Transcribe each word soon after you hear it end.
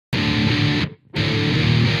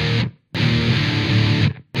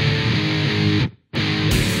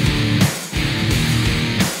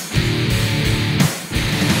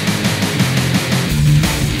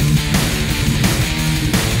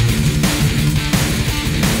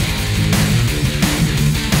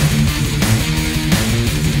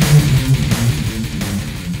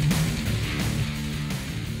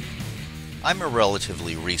I'm a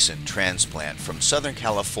relatively recent transplant from Southern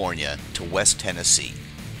California to West Tennessee,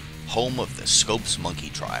 home of the Scopes monkey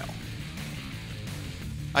trial.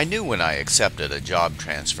 I knew when I accepted a job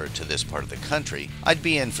transfer to this part of the country, I'd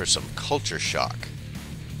be in for some culture shock.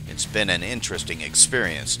 It's been an interesting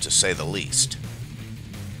experience, to say the least.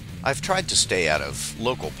 I've tried to stay out of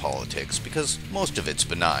local politics because most of it's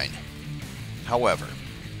benign. However,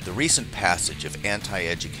 the recent passage of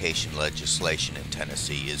anti-education legislation in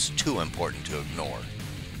Tennessee is too important to ignore.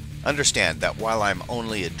 Understand that while I'm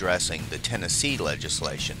only addressing the Tennessee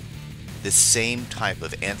legislation, this same type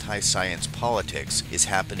of anti-science politics is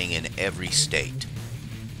happening in every state.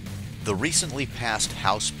 The recently passed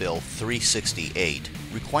House Bill 368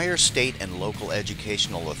 requires state and local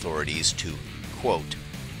educational authorities to, quote,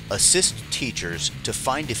 assist teachers to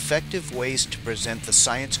find effective ways to present the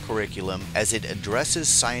science curriculum as it addresses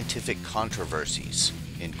scientific controversies,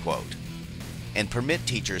 end quote, and permit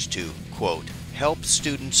teachers to, quote, help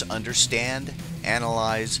students understand,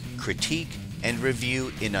 analyze, critique, and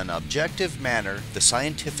review in an objective manner the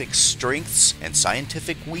scientific strengths and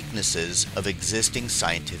scientific weaknesses of existing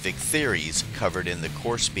scientific theories covered in the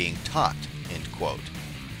course being taught, end quote.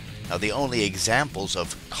 Now, the only examples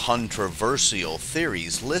of controversial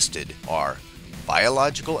theories listed are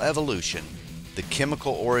biological evolution, the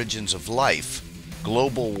chemical origins of life,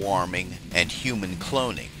 global warming, and human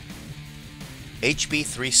cloning. HB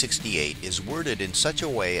 368 is worded in such a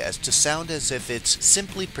way as to sound as if it's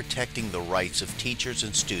simply protecting the rights of teachers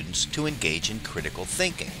and students to engage in critical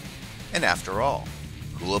thinking. And after all,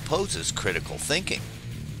 who opposes critical thinking?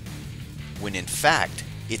 When in fact,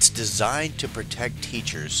 it's designed to protect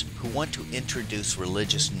teachers who want to introduce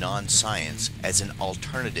religious non-science as an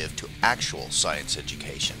alternative to actual science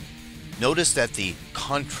education. Notice that the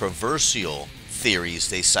controversial theories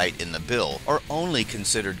they cite in the bill are only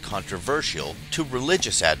considered controversial to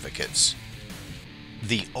religious advocates.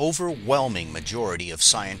 The overwhelming majority of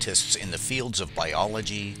scientists in the fields of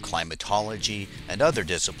biology, climatology, and other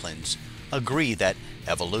disciplines agree that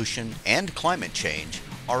evolution and climate change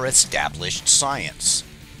are established science.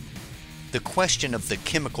 The question of the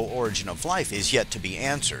chemical origin of life is yet to be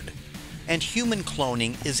answered, and human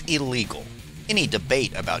cloning is illegal. Any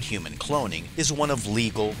debate about human cloning is one of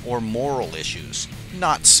legal or moral issues,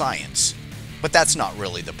 not science. But that's not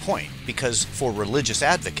really the point, because for religious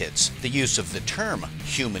advocates, the use of the term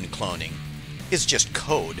human cloning is just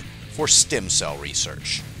code for stem cell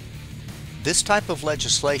research. This type of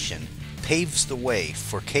legislation paves the way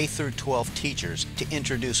for K-12 teachers to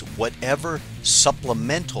introduce whatever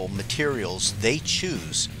supplemental materials they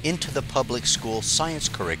choose into the public school science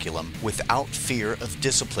curriculum without fear of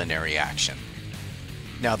disciplinary action.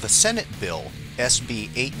 Now, the Senate bill, SB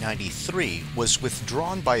 893, was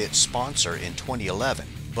withdrawn by its sponsor in 2011,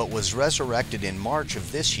 but was resurrected in March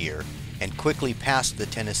of this year and quickly passed the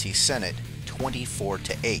Tennessee Senate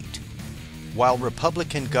 24-8. While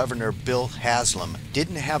Republican Governor Bill Haslam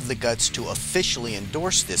didn't have the guts to officially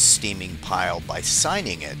endorse this steaming pile by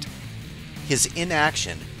signing it, his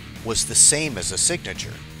inaction was the same as a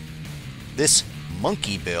signature. This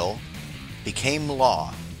monkey bill became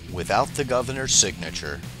law without the governor's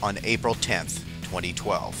signature on April 10,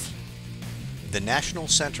 2012. The National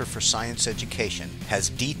Center for Science Education has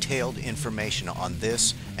detailed information on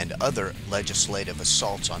this and other legislative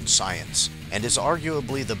assaults on science, and is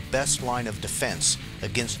arguably the best line of defense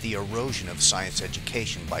against the erosion of science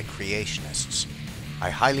education by creationists. I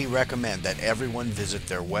highly recommend that everyone visit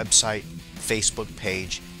their website, Facebook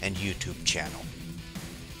page, and YouTube channel.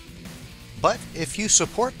 But if you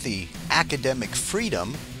support the academic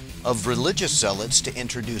freedom of religious zealots to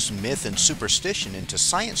introduce myth and superstition into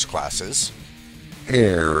science classes,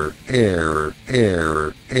 error.